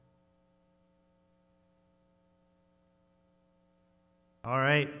All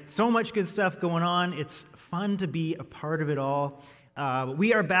right, so much good stuff going on. It's fun to be a part of it all.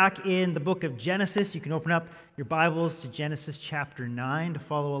 We are back in the book of Genesis. You can open up your Bibles to Genesis chapter 9 to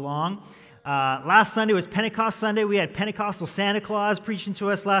follow along. Last Sunday was Pentecost Sunday. We had Pentecostal Santa Claus preaching to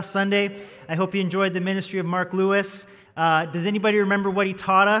us last Sunday. I hope you enjoyed the ministry of Mark Lewis. Does anybody remember what he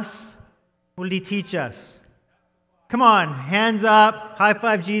taught us? What did he teach us? Come on, hands up, high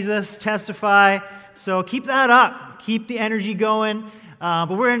five Jesus, testify. So keep that up. Keep the energy going.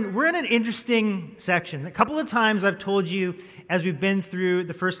 But we're in an interesting section. A couple of times I've told you as we've been through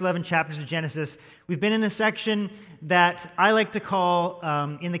the first 11 chapters of Genesis, we've been in a section that I like to call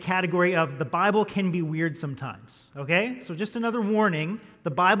in the category of the Bible can be weird sometimes. Okay? So just another warning, the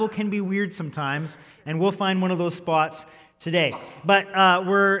Bible can be weird sometimes, and we'll find one of those spots today. But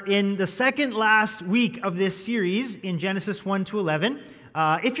we're in the second last week of this series in Genesis 1 to 11.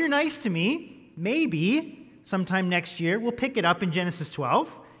 If you're nice to me, maybe sometime next year, we'll pick it up in Genesis 12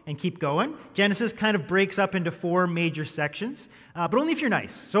 and keep going. Genesis kind of breaks up into 4 major sections, but only if you're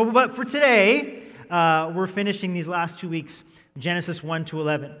nice. But for today, we're finishing these last 2 weeks, Genesis 1 to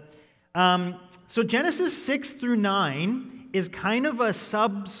 11. So Genesis 6 through 9 is kind of a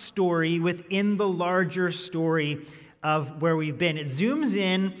sub-story within the larger story of where we've been. It zooms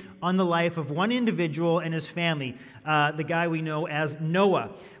in on the life of one individual and his family, the guy we know as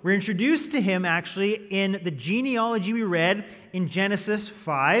Noah. We're introduced to him actually in the genealogy we read in Genesis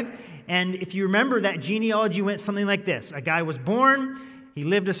 5. And if you remember, that genealogy went something like this. A guy was born, he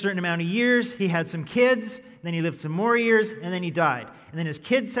lived a certain amount of years, he had some kids, then he lived some more years, and then he died. And then his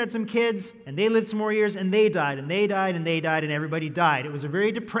kids had some kids, and they lived some more years, and they died, and they died, and they died, and everybody died. It was a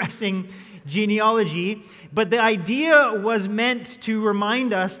very depressing genealogy, but the idea was meant to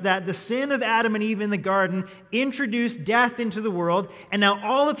remind us that the sin of Adam and Eve in the garden introduced death into the world, and now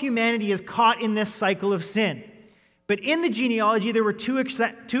all of humanity is caught in this cycle of sin. But in the genealogy, there were two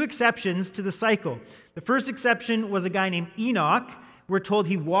exceptions to the cycle. The first exception was a guy named Enoch. We're told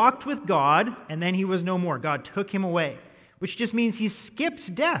he walked with God, and then he was no more. God took him away, which just means he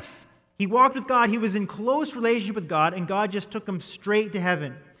skipped death. He walked with God, he was in close relationship with God, and God just took him straight to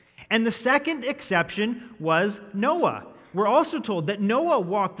heaven. And the second exception was Noah. We're also told that Noah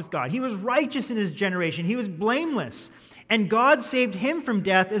walked with God. He was righteous in his generation. He was blameless. And God saved him from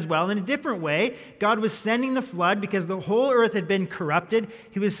death as well in a different way. God was sending the flood because the whole earth had been corrupted.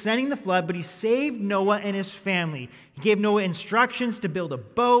 He was sending the flood, but he saved Noah and his family. He gave Noah instructions to build a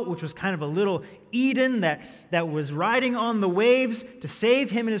boat, which was kind of a little Eden that was riding on the waves to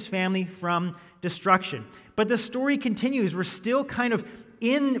save him and his family from destruction. But the story continues. We're still kind of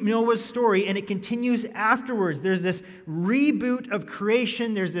in Noah's story, and it continues afterwards. There's this reboot of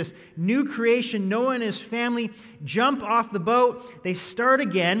creation. There's this new creation. Noah and his family jump off the boat. They start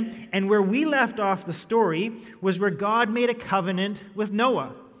again, and where we left off the story was where God made a covenant with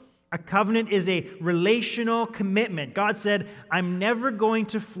Noah. A covenant is a relational commitment. God said, I'm never going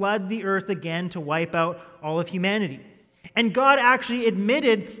to flood the earth again to wipe out all of humanity. And God actually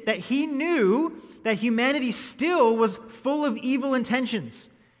admitted that he knew that humanity still was full of evil intentions.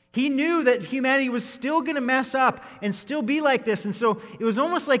 He knew that humanity was still going to mess up and still be like this. And so it was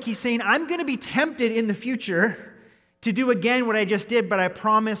almost like he's saying, I'm going to be tempted in the future to do again what I just did, but I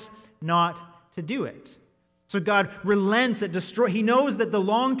promise not to do it. So God relents at destroy. He knows that the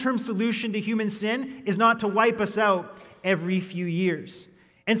long-term solution to human sin is not to wipe us out every few years.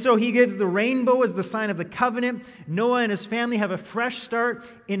 And so he gives the rainbow as the sign of the covenant. Noah and his family have a fresh start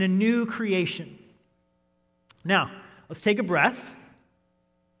in a new creation. Now, let's take a breath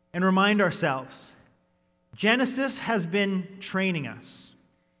and remind ourselves. Genesis has been training us.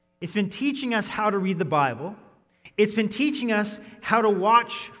 It's been teaching us how to read the Bible. It's been teaching us how to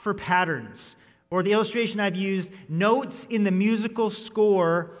watch for patterns, or the illustration I've used, notes in the musical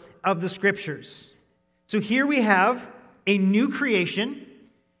score of the Scriptures. So here we have a new creation.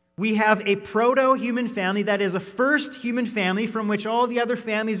 We have a proto-human family, that is a first human family from which all the other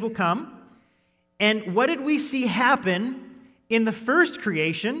families will come. And what did we see happen in the first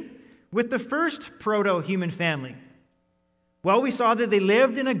creation with the first proto-human family? Well, we saw that they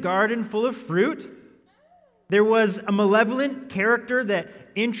lived in a garden full of fruit. There was a malevolent character that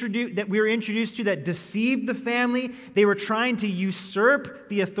we were introduced to that deceived the family. They were trying to usurp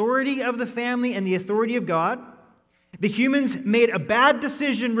the authority of the family and the authority of God. The humans made a bad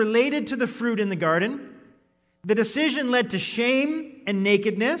decision related to the fruit in the garden. The decision led to shame and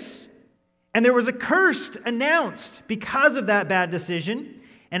nakedness. And there was a curse announced because of that bad decision,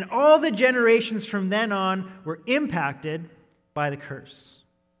 and all the generations from then on were impacted by the curse.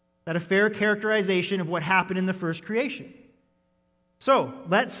 Is that a fair characterization of what happened in the first creation? So,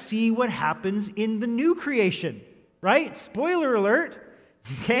 let's see what happens in the new creation, right? Spoiler alert,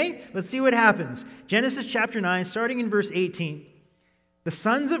 Okay, let's see what happens. Genesis chapter 9, starting in verse 18. The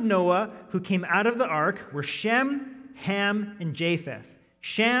sons of Noah who came out of the ark were Shem, Ham, and Japheth.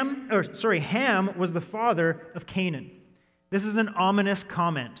 Ham was the father of Canaan. This is an ominous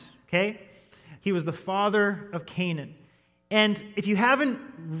comment, okay? He was the father of Canaan. And if you haven't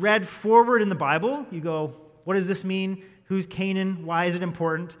read forward in the Bible, you go, what does this mean? Who's Canaan? Why is it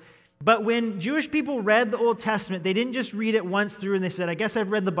important? But when Jewish people read the Old Testament, they didn't just read it once through and they said, I guess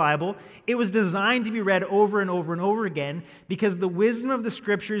I've read the Bible. It was designed to be read over and over and over again because the wisdom of the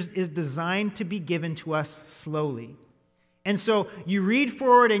Scriptures is designed to be given to us slowly. And so you read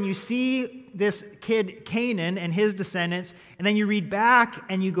forward and you see this kid Canaan and his descendants, and then you read back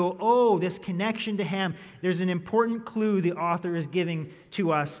and you go, oh, this connection to Ham. There's an important clue the author is giving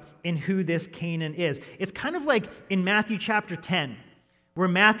to us in who this Canaan is. It's kind of like in Matthew chapter 10, where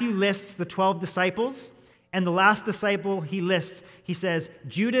Matthew lists the 12 disciples, and the last disciple he says,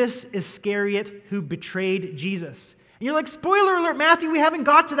 Judas Iscariot, who betrayed Jesus. And you're like, spoiler alert, Matthew, we haven't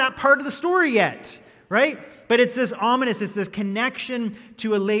got to that part of the story yet, right? But it's this ominous, it's this connection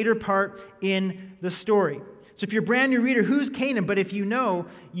to a later part in the story. So if you're a brand new reader, who's Canaan? But if you know,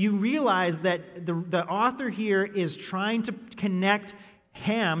 you realize that the author here is trying to connect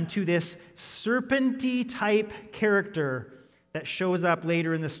Ham to this serpenty type character that shows up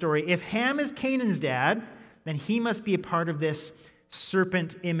later in the story. If Ham is Canaan's dad, then he must be a part of this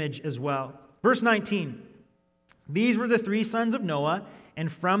serpent image as well. Verse 19, these were the three sons of Noah, and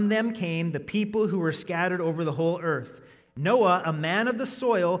from them came the people who were scattered over the whole earth. Noah, a man of the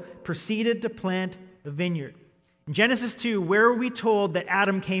soil, proceeded to plant a vineyard. In Genesis 2, where are we told that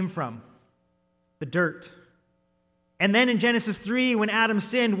Adam came from? The dirt. And then in Genesis 3, when Adam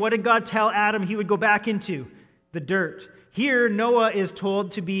sinned, what did God tell Adam he would go back into? The dirt. Here, Noah is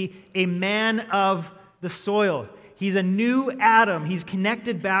told to be a man of the soil. He's a new Adam. He's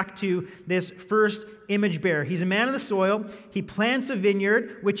connected back to this first image bearer. He's a man of the soil. He plants a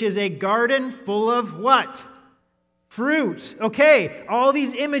vineyard, which is a garden full of what? Fruit. Okay, all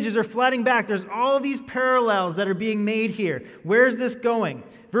these images are flooding back. There's all these parallels that are being made here. Where's this going?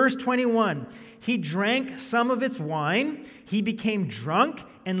 Verse 21, he drank some of its wine. He became drunk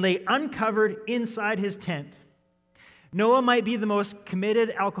and lay uncovered inside his tent. Noah might be the most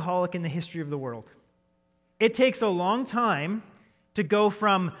committed alcoholic in the history of the world. It takes a long time to go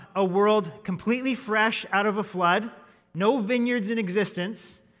from a world completely fresh out of a flood, no vineyards in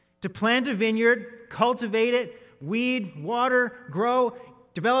existence, to plant a vineyard, cultivate it, weed, water, grow,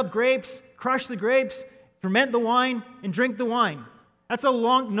 develop grapes, crush the grapes, ferment the wine, and drink the wine.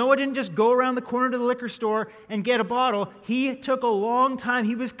 Noah didn't just go around the corner to the liquor store and get a bottle. He took a long time.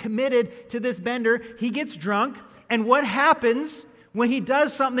 He was committed to this bender. He gets drunk. And what happens when he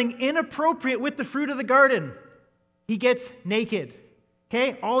does something inappropriate with the fruit of the garden? He gets naked.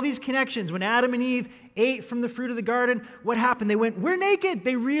 Okay? All these connections. When Adam and Eve ate from the fruit of the garden, what happened? They went, we're naked.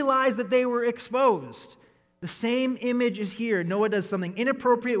 They realized that they were exposed. The same image is here. Noah does something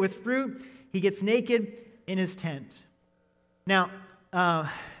inappropriate with fruit. He gets naked in his tent. Now,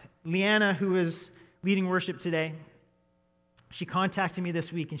 Leanna, who is leading worship today, she contacted me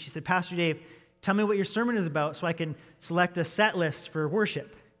this week and she said, Pastor Dave, tell me what your sermon is about so I can select a set list for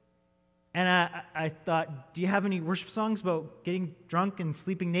worship. And I thought, do you have any worship songs about getting drunk and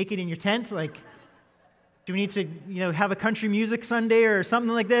sleeping naked in your tent? Like, do we need to, have a country music Sunday or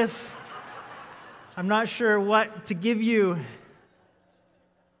something like this? I'm not sure what to give you.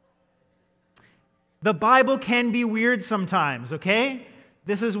 The Bible can be weird sometimes, okay?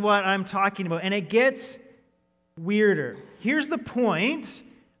 This is what I'm talking about. And it gets weirder. Here's the point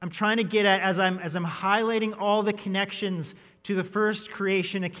I'm trying to get at as I'm highlighting all the connections to the first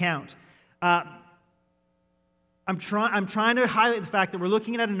creation account. I'm trying to highlight the fact that we're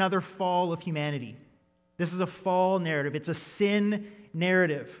looking at another fall of humanity. This is a fall narrative. It's a sin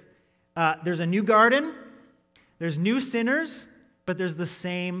narrative. There's a new garden, there's new sinners, but there's the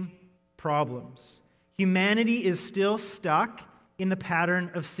same problems. Humanity is still stuck in the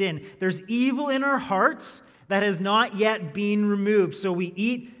pattern of sin. There's evil in our hearts that has not yet been removed, so we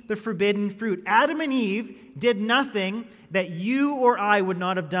eat the forbidden fruit. Adam and Eve did nothing that you or I would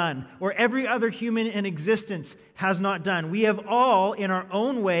not have done, or every other human in existence has not done. We have all, in our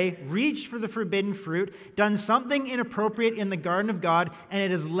own way, reached for the forbidden fruit, done something inappropriate in the garden of God, and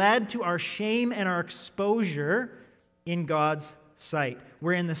it has led to our shame and our exposure in God's sight.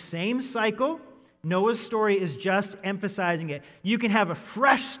 We're in the same cycle. Noah's story is just emphasizing it. You can have a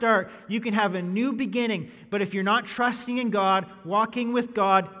fresh start. You can have a new beginning. But if you're not trusting in God, walking with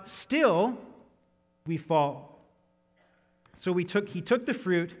God, still, we fall. So he took the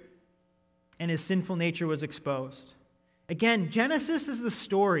fruit, and his sinful nature was exposed. Again, Genesis is the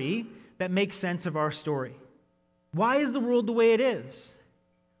story that makes sense of our story. Why is the world the way it is?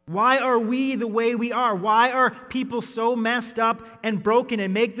 Why are we the way we are? Why are people so messed up and broken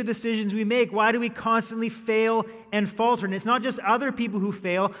and make the decisions we make? Why do we constantly fail and falter? And it's not just other people who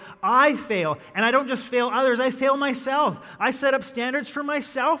fail. I fail. And I don't just fail others, I fail myself. I set up standards for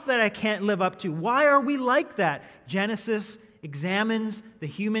myself that I can't live up to. Why are we like that? Genesis examines the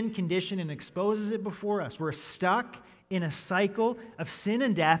human condition and exposes it before us. We're stuck in a cycle of sin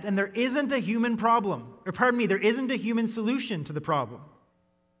and death, and there isn't a human problem. There isn't a human solution to the problem.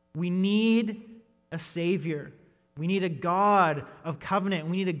 We need a Savior. We need a God of covenant.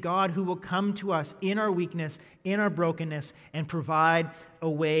 We need a God who will come to us in our weakness, in our brokenness, and provide a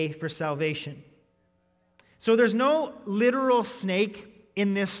way for salvation. So there's no literal snake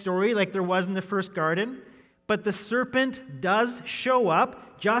in this story like there was in the first garden, but the serpent does show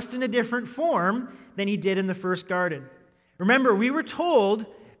up just in a different form than he did in the first garden. Remember, we were told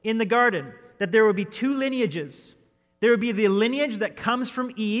in the garden that there would be two lineages. There would be the lineage that comes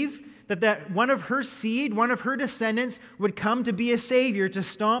from Eve, that one of her seed, one of her descendants, would come to be a savior to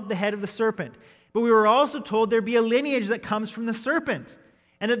stomp the head of the serpent. But we were also told there'd be a lineage that comes from the serpent,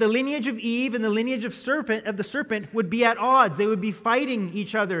 and that the lineage of Eve and the lineage of the serpent would be at odds. They would be fighting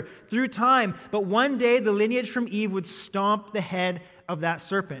each other through time. But one day, the lineage from Eve would stomp the head of that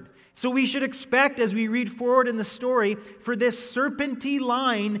serpent. So we should expect, as we read forward in the story, for this serpenty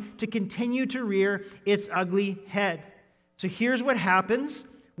line to continue to rear its ugly head. So here's what happens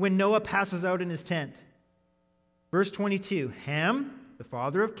when Noah passes out in his tent. Verse 22, Ham, the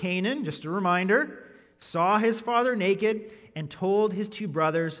father of Canaan, just a reminder, saw his father naked and told his two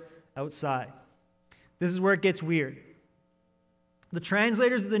brothers outside. This is where it gets weird. The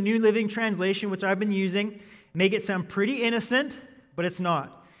translators of the New Living Translation, which I've been using, make it sound pretty innocent, but it's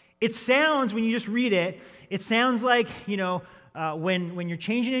not. It sounds, when you just read it, it sounds like, when you're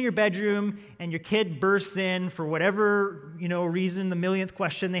changing in your bedroom and your kid bursts in for whatever, reason, the millionth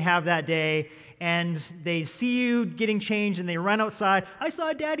question they have that day, and they see you getting changed and they run outside, I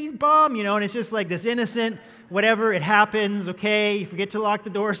saw daddy's bum, and it's just like this innocent, whatever, it happens, okay, you forget to lock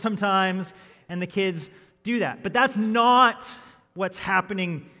the door sometimes, and the kids do that. But that's not what's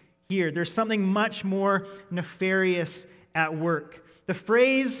happening here. There's something much more nefarious at work. The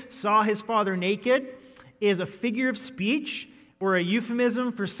phrase, saw his father naked, is a figure of speech or a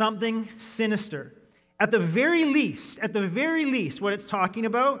euphemism for something sinister. At the very least, what it's talking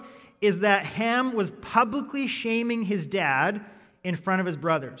about is that Ham was publicly shaming his dad in front of his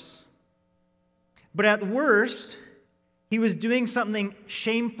brothers. But at worst, he was doing something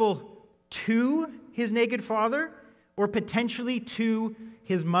shameful to his naked father or potentially to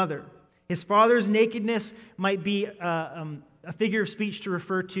his mother. His father's nakedness might be a figure of speech to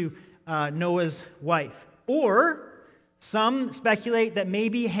refer to Noah's wife. Or some speculate that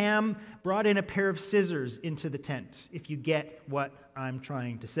maybe Ham brought in a pair of scissors into the tent, if you get what I'm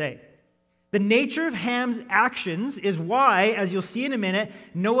trying to say. The nature of Ham's actions is why, as you'll see in a minute,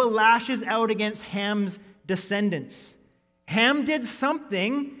 Noah lashes out against Ham's descendants. Ham did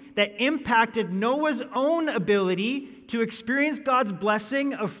something that impacted Noah's own ability to experience God's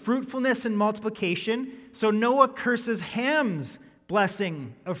blessing of fruitfulness and multiplication, so Noah curses Ham's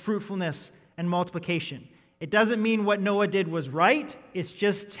blessing of fruitfulness and multiplication. It doesn't mean what Noah did was right, it's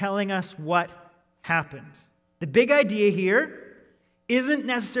just telling us what happened. The big idea here isn't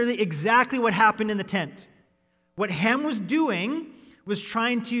necessarily exactly what happened in the tent. What Ham was doing was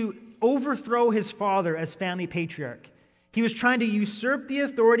trying to overthrow his father as family patriarch. He was trying to usurp the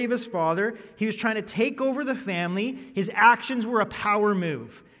authority of his father. He was trying to take over the family. His actions were a power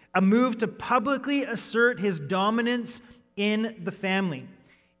move, a move to publicly assert his dominance in the family.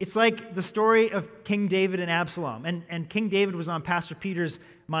 It's like the story of King David and Absalom. And King David was on Pastor Peter's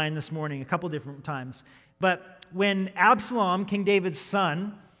mind this morning a couple different times. But when Absalom, King David's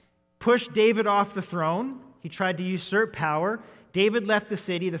son, pushed David off the throne, he tried to usurp power. David left the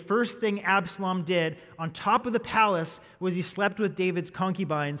city. The first thing Absalom did on top of the palace was he slept with David's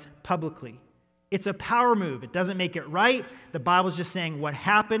concubines publicly. It's a power move. It doesn't make it right. The Bible's just saying what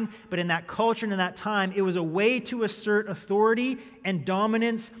happened. But in that culture and in that time, it was a way to assert authority and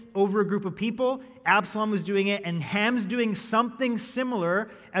dominance over a group of people. Absalom was doing it, and Ham's doing something similar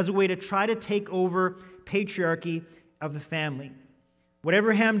as a way to try to take over patriarchy of the family.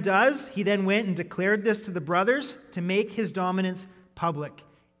 Whatever Ham does, he then went and declared this to the brothers to make his dominance public.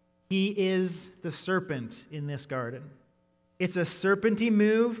 He is the serpent in this garden. It's a serpenty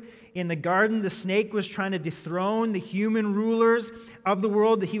move. In the garden, the snake was trying to dethrone the human rulers of the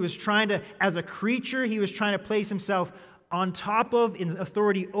world. He was trying to, as a creature, he was trying to place himself on top of, in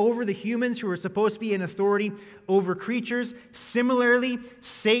authority over the humans who are supposed to be in authority over creatures. Similarly,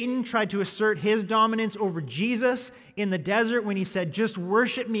 Satan tried to assert his dominance over Jesus in the desert when he said, just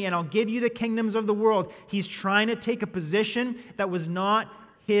worship me and I'll give you the kingdoms of the world. He's trying to take a position that was not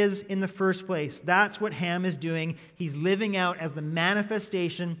his in the first place. That's what Ham is doing. He's living out as the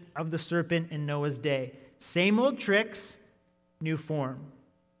manifestation of the serpent in Noah's day. Same old tricks, new form.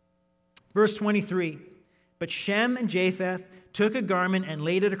 Verse 23, but Shem and Japheth took a garment and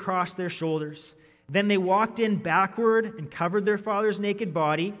laid it across their shoulders. Then they walked in backward and covered their father's naked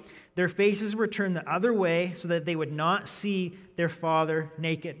body. Their faces were turned the other way so that they would not see their father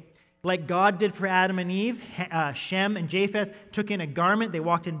naked. Like God did for Adam and Eve, Shem and Japheth took in a garment. They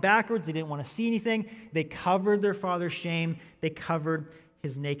walked in backwards. They didn't want to see anything. They covered their father's shame. They covered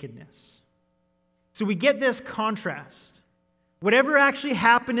his nakedness. So we get this contrast. Whatever actually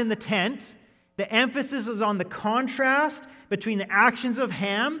happened in the tent, the emphasis is on the contrast between the actions of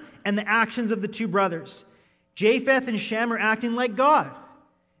Ham and the actions of the two brothers. Japheth and Shem are acting like God.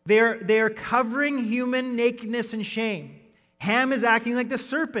 They are covering human nakedness and shame. Ham is acting like the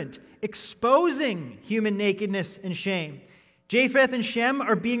serpent, exposing human nakedness and shame. Japheth and Shem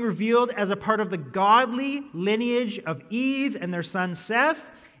are being revealed as a part of the godly lineage of Eve and their son Seth.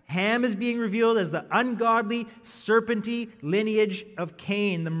 Ham is being revealed as the ungodly, serpenty lineage of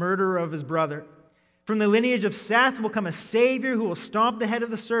Cain, the murderer of his brother. From the lineage of Seth will come a Savior who will stomp the head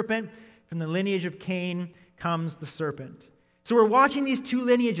of the serpent. From the lineage of Cain comes the serpent. So we're watching these two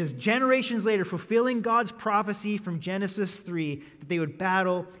lineages, generations later, fulfilling God's prophecy from Genesis 3, that they would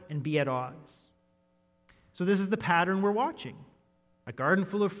battle and be at odds. So this is the pattern we're watching. A garden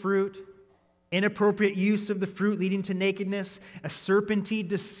full of fruit, inappropriate use of the fruit leading to nakedness, a serpenty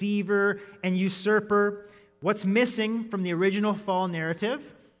deceiver and usurper. What's missing from the original fall narrative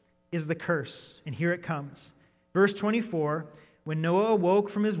is the curse, and here it comes. Verse 24, when Noah awoke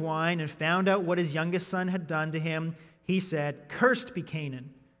from his wine and found out what his youngest son had done to him, he said, cursed be Canaan.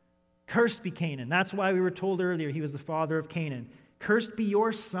 Cursed be Canaan. That's why we were told earlier he was the father of Canaan. Cursed be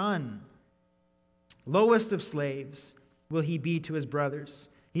your son. Lowest of slaves will he be to his brothers.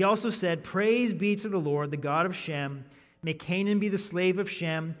 He also said, praise be to the Lord, the God of Shem. May Canaan be the slave of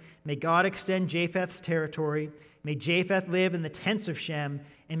Shem. May God extend Japheth's territory. May Japheth live in the tents of Shem.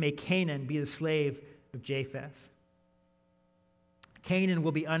 And may Canaan be the slave of Japheth. Canaan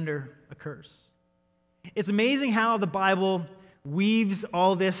will be under a curse. It's amazing how the Bible weaves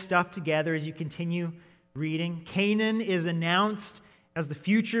all this stuff together as you continue reading. Canaan is announced as the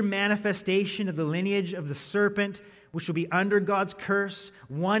future manifestation of the lineage of the serpent, which will be under God's curse.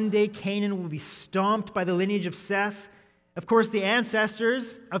 One day Canaan will be stomped by the lineage of Seth. Of course, the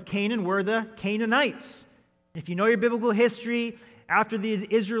ancestors of Canaan were the Canaanites. If you know your biblical history, after the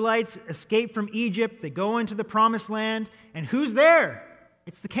Israelites escape from Egypt, they go into the promised land, and who's there?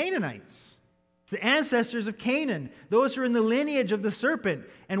 It's the Canaanites. It's the ancestors of Canaan. Those who are in the lineage of the serpent.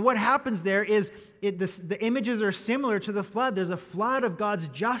 And what happens there is the images are similar to the flood. There's a flood of God's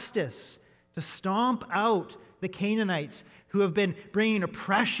justice to stomp out the Canaanites who have been bringing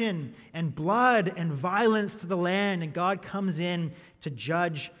oppression and blood and violence to the land, and God comes in to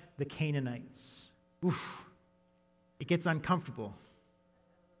judge the Canaanites. Oof. It gets uncomfortable.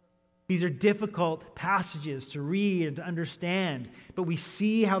 These are difficult passages to read and to understand, but we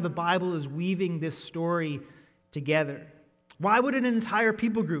see how the Bible is weaving this story together. Why would an entire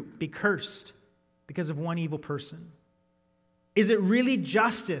people group be cursed because of one evil person? Is it really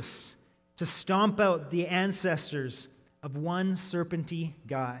justice to stomp out the ancestors of one serpenty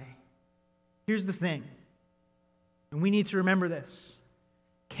guy? Here's the thing, and we need to remember this.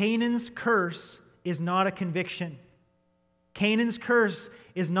 Canaan's curse is not a conviction. Canaan's curse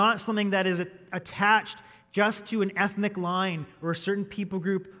is not something that is attached just to an ethnic line or a certain people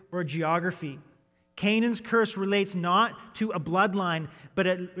group or a geography. Canaan's curse relates not to a bloodline, but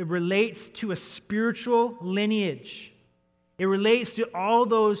it relates to a spiritual lineage. It relates to all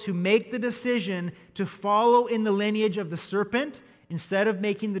those who make the decision to follow in the lineage of the serpent instead of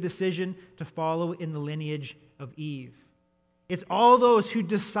making the decision to follow in the lineage of Eve. It's all those who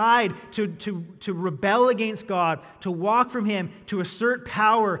decide to rebel against God, to walk from Him, to assert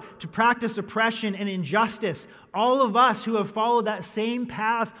power, to practice oppression and injustice. All of us who have followed that same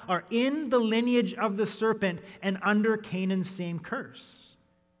path are in the lineage of the serpent and under Canaan's same curse.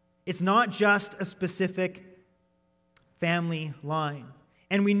 It's not just a specific family line.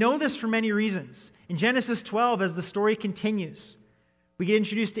 And we know this for many reasons. In Genesis 12, as the story continues, we get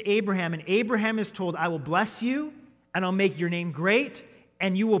introduced to Abraham, and Abraham is told, I will bless you, and I'll make your name great,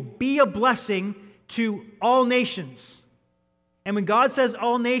 and you will be a blessing to all nations. And when God says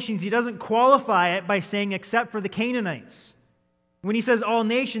all nations, he doesn't qualify it by saying except for the Canaanites. When he says all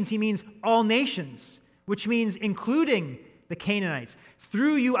nations, he means all nations, which means including the Canaanites.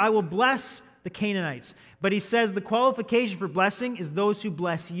 Through you I will bless the Canaanites. But he says the qualification for blessing is those who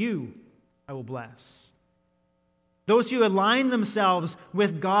bless you, I will bless. Those who align themselves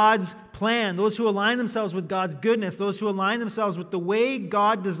with God's plan, those who align themselves with God's goodness, those who align themselves with the way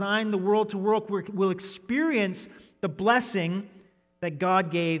God designed the world to work will experience the blessing that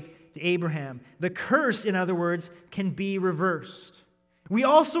God gave to Abraham. The curse, in other words, can be reversed. We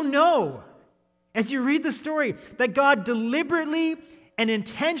also know, as you read the story, that God deliberately and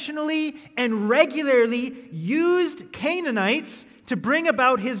intentionally and regularly used Canaanites to bring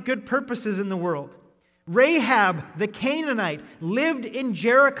about his good purposes in the world. Rahab, the Canaanite, lived in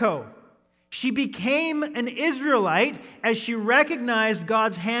Jericho. She became an Israelite as she recognized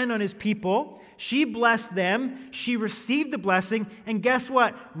God's hand on his people. She blessed them. She received the blessing. And guess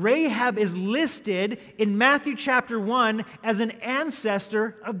what? Rahab is listed in Matthew chapter 1 as an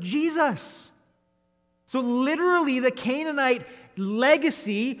ancestor of Jesus. So literally the Canaanite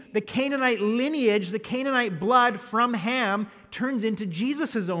legacy, the Canaanite lineage, the Canaanite blood from Ham turns into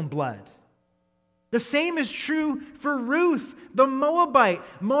Jesus' own blood. The same is true for Ruth, the Moabite.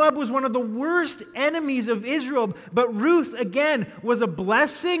 Moab was one of the worst enemies of Israel, but Ruth, again, was a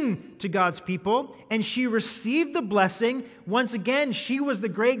blessing to God's people, and she received the blessing. Once again, she was the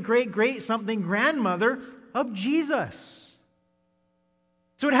great something grandmother of Jesus.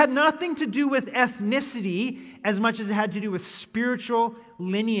 So it had nothing to do with ethnicity as much as it had to do with spiritual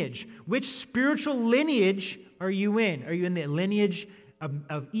lineage. Which spiritual lineage are you in? Are you in the lineage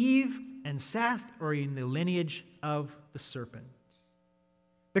of Eve and Seth, or are you in the lineage of the serpent?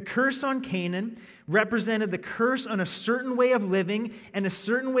 The curse on Canaan represented the curse on a certain way of living and a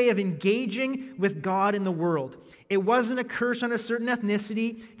certain way of engaging with God in the world. It wasn't a curse on a certain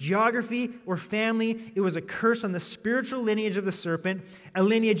ethnicity, geography, or family. It was a curse on the spiritual lineage of the serpent, a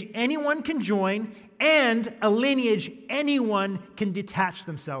lineage anyone can join, and a lineage anyone can detach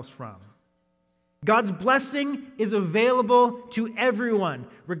themselves from. God's blessing is available to everyone,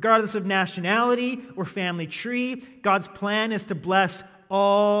 regardless of nationality or family tree. God's plan is to bless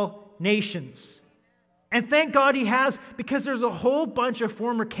all nations. And thank God he has, because there's a whole bunch of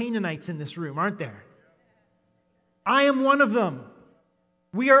former Canaanites in this room, aren't there? I am one of them.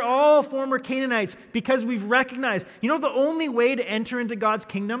 We are all former Canaanites because we've recognized, the only way to enter into God's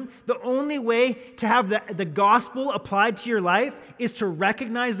kingdom, the only way to have the gospel applied to your life is to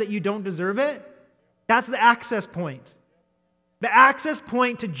recognize that you don't deserve it. That's the access point. The access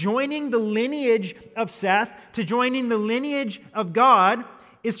point to joining the lineage of Seth, to joining the lineage of God,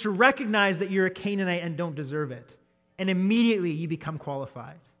 is to recognize that you're a Canaanite and don't deserve it. And immediately you become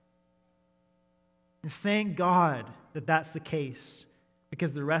qualified. And thank God that that's the case,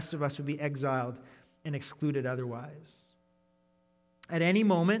 because the rest of us would be exiled and excluded otherwise. At any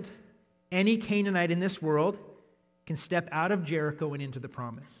moment, any Canaanite in this world can step out of Jericho and into the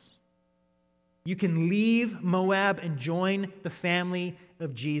promise. You can leave Moab and join the family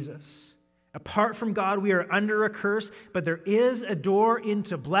of Jesus. Apart from God, we are under a curse, but there is a door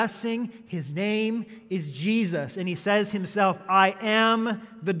into blessing. His name is Jesus, and he says himself, I am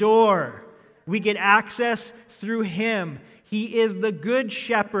the door. We get access through him. He is the good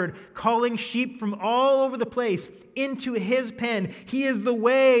shepherd, calling sheep from all over the place into his pen. He is the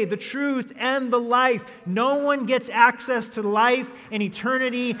way, the truth, and the life. No one gets access to life and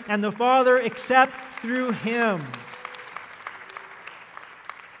eternity and the Father except through him.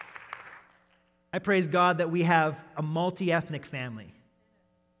 I praise God that we have a multi-ethnic family.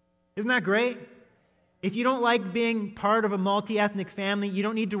 Isn't that great? If you don't like being part of a multi-ethnic family, you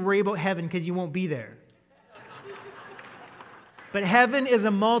don't need to worry about heaven because you won't be there. But heaven is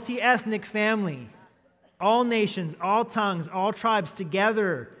a multi-ethnic family. All nations, all tongues, all tribes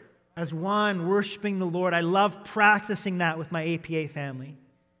together as one, worshiping the Lord. I love practicing that with my APA family.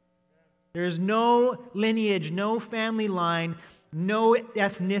 There is no lineage, no family line, no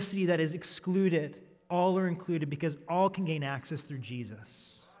ethnicity that is excluded. All are included because all can gain access through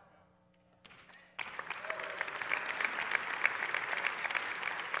Jesus.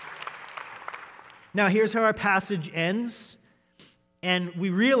 Now, here's how our passage ends. And we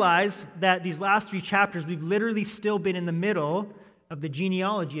realize that these last 3 chapters, we've literally still been in the middle of the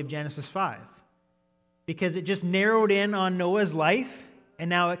genealogy of Genesis 5. Because it just narrowed in on Noah's life, and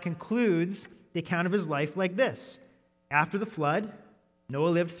now it concludes the account of his life like this. After the flood, Noah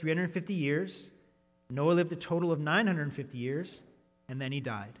lived 350 years. Noah lived a total of 950 years, and then he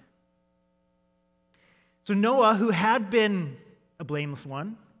died. So Noah, who had been a blameless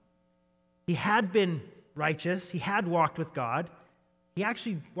one, he had been righteous, he had walked with God, he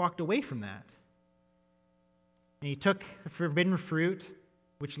actually walked away from that. And he took the forbidden fruit,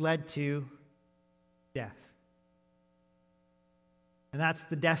 which led to death. And that's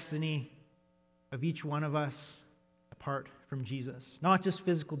the destiny of each one of us apart from Jesus. Not just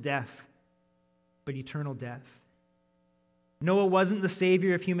physical death, but eternal death. Noah wasn't the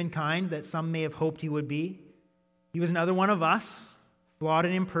savior of humankind that some may have hoped he would be. He was another one of us, flawed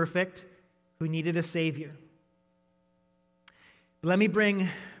and imperfect, who needed a savior. Let me bring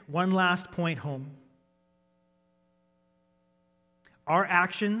one last point home. Our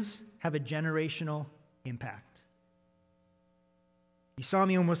actions have a generational impact. You saw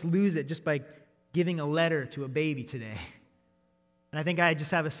me almost lose it just by giving a letter to a baby today. And I think I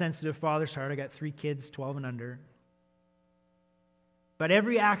just have a sensitive father's heart. I got 3 kids, 12 and under. But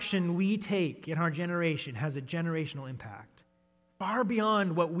every action we take in our generation has a generational impact, far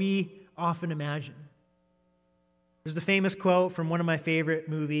beyond what we often imagine. There's the famous quote from one of my favorite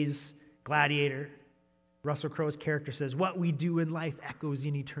movies, Gladiator. Russell Crowe's character says, "What we do in life echoes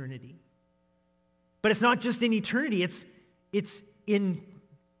in eternity." But it's not just in eternity, it's in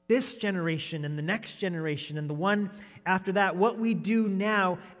this generation and the next generation and the one after that. What we do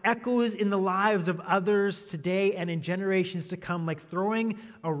now echoes in the lives of others today and in generations to come, like throwing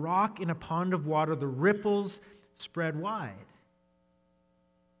a rock in a pond of water. The ripples spread wide.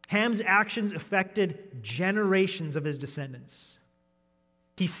 Ham's actions affected generations of his descendants.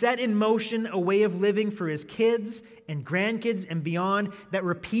 He set in motion a way of living for his kids and grandkids and beyond that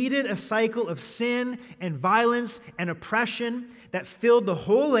repeated a cycle of sin and violence and oppression that filled the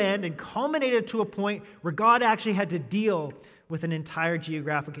whole land and culminated to a point where God actually had to deal with an entire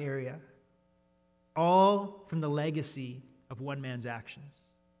geographic area. All from the legacy of one man's actions.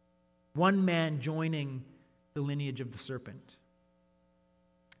 One man joining the lineage of the serpent.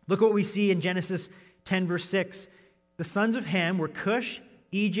 Look what we see in Genesis 10, verse 6. The sons of Ham were Cush,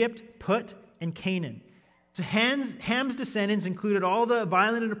 Egypt, Put, and Canaan. So Ham's descendants included all the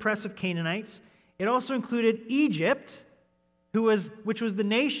violent and oppressive Canaanites. It also included Egypt, which was the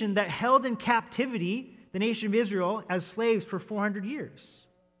nation that held in captivity the nation of Israel as slaves for 400 years.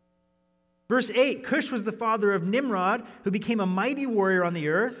 Verse 8, Cush was the father of Nimrod, who became a mighty warrior on the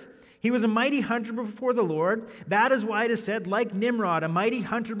earth. He was a mighty hunter before the Lord. That is why it is said, like Nimrod, a mighty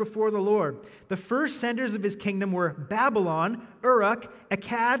hunter before the Lord. The first centers of his kingdom were Babylon, Uruk,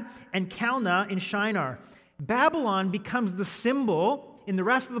 Akkad, and Calneh in Shinar. Babylon becomes the symbol in the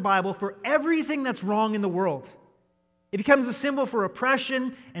rest of the Bible for everything that's wrong in the world. It becomes a symbol for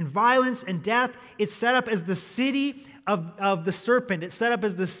oppression and violence and death. It's set up as the city of the serpent. It's set up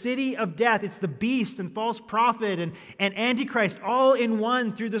as the city of death. It's the beast and false prophet and Antichrist all in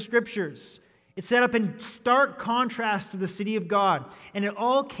one through the scriptures. It's set up in stark contrast to the city of God. And it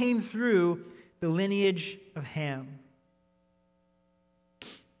all came through the lineage of Ham.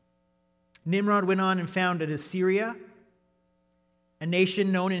 Nimrod went on and founded Assyria, a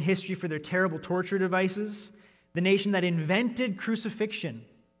nation known in history for their terrible torture devices, the nation that invented crucifixion.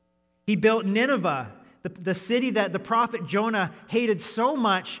 He built Nineveh, the city that the prophet Jonah hated so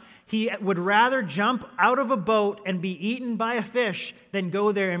much, he would rather jump out of a boat and be eaten by a fish than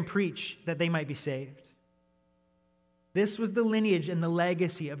go there and preach that they might be saved. This was the lineage and the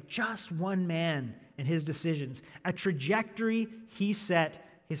legacy of just one man and his decisions, a trajectory he set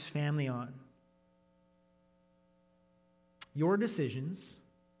his family on. Your decisions,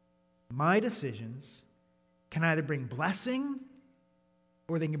 my decisions, can either bring blessing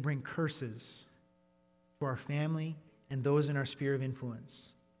or they can bring curses to our family and those in our sphere of influence.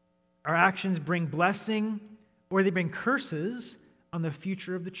 Our actions bring blessing or they bring curses on the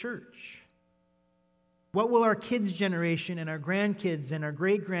future of the church. What will our kids' generation and our grandkids and our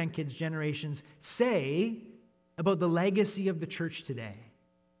great-grandkids' generations say about the legacy of the church today?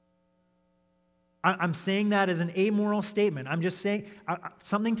 I'm saying that as an amoral statement. I'm just saying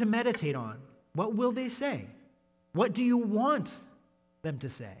something to meditate on. What will they say? What do you want them to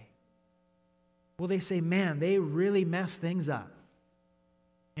say? Will they say, man, they really messed things up,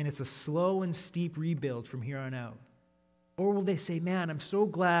 and it's a slow and steep rebuild from here on out? Or will they say, man, I'm so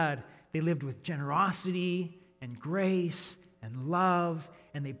glad they lived with generosity and grace and love,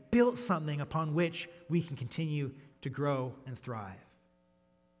 and they built something upon which we can continue to grow and thrive?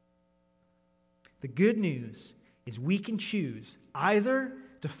 The good news is we can choose either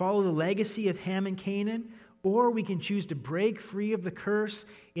to follow the legacy of Ham and Canaan, or we can choose to break free of the curse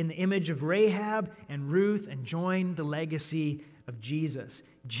in the image of Rahab and Ruth and join the legacy of Jesus.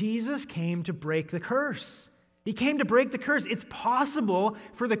 Jesus came to break the curse. He came to break the curse. It's possible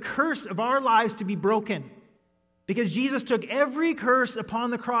for the curse of our lives to be broken Because Jesus took every curse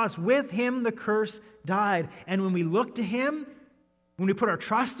upon the cross. With him, the curse died. And when we look to him, when we put our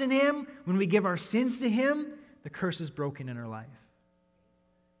trust in him, when we give our sins to him, the curse is broken in our life.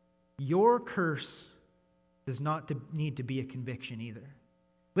 Your curse does not need to be a conviction either.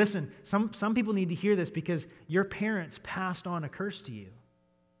 Listen, some people need to hear this because your parents passed on a curse to you.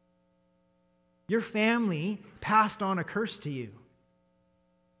 Your family passed on a curse to you.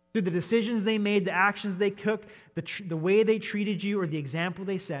 Through the decisions they made, the actions they took, the way they treated you, or the example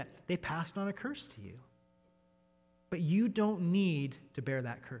they set, they passed on a curse to you. But you don't need to bear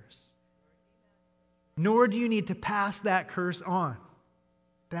that curse. Nor do you need to pass that curse on.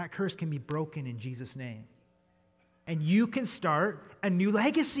 That curse can be broken in Jesus' name. And you can start a new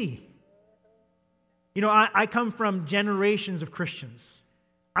legacy. You know, I come from generations of Christians.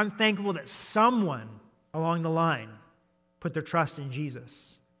 I'm thankful that someone along the line put their trust in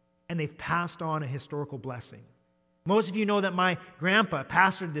Jesus, and they've passed on a historical blessing. Most of you know that my grandpa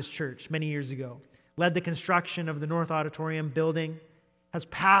pastored this church many years ago, led the construction of the North Auditorium building, has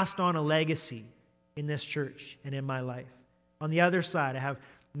passed on a legacy in this church and in my life. On the other side, I have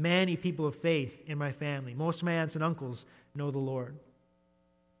many people of faith in my family. Most of my aunts and uncles know the Lord.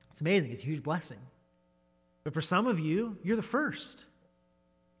 It's amazing. It's a huge blessing. But for some of you, you're the first.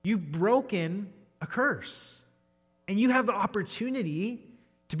 You've broken a curse. And you have the opportunity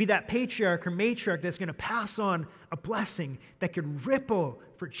to be that patriarch or matriarch that's going to pass on a blessing that could ripple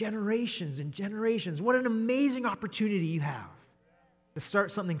for generations and generations. What an amazing opportunity you have to start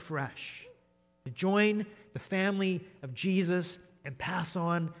something fresh, to join the family of Jesus and pass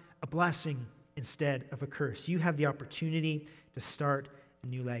on a blessing instead of a curse. You have the opportunity to start a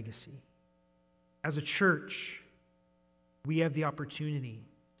new legacy. As a church, we have the opportunity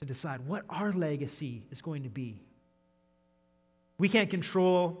to decide what our legacy is going to be. We can't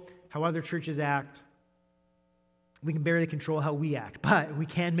control how other churches act. We can barely control how we act, but we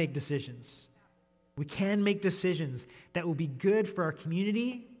can make decisions. We can make decisions that will be good for our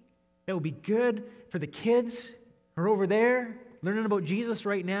community, that will be good for the kids who are over there learning about Jesus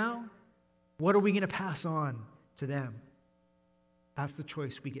right now. What are we going to pass on to them? That's the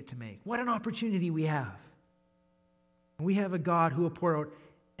choice we get to make. What an opportunity we have. We have a God who will pour out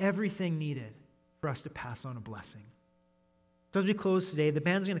everything needed for us to pass on a blessing. So as we close today, the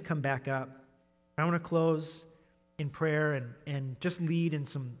band's going to come back up. I want to close in prayer and just lead in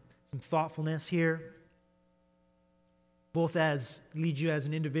some thoughtfulness here, both as lead you as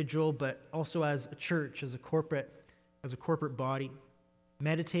an individual, but also as a church, as a corporate body,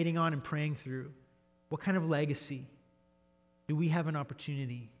 meditating on and praying through what kind of legacy do we have an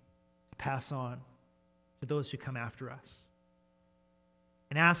opportunity to pass on to those who come after us,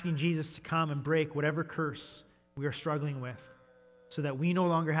 and asking Jesus to come and break whatever curse we are struggling with, so that we no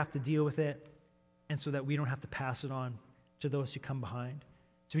longer have to deal with it, and so that we don't have to pass it on to those who come behind.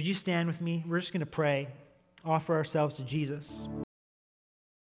 So would you stand with me? We're just going to pray, offer ourselves to Jesus.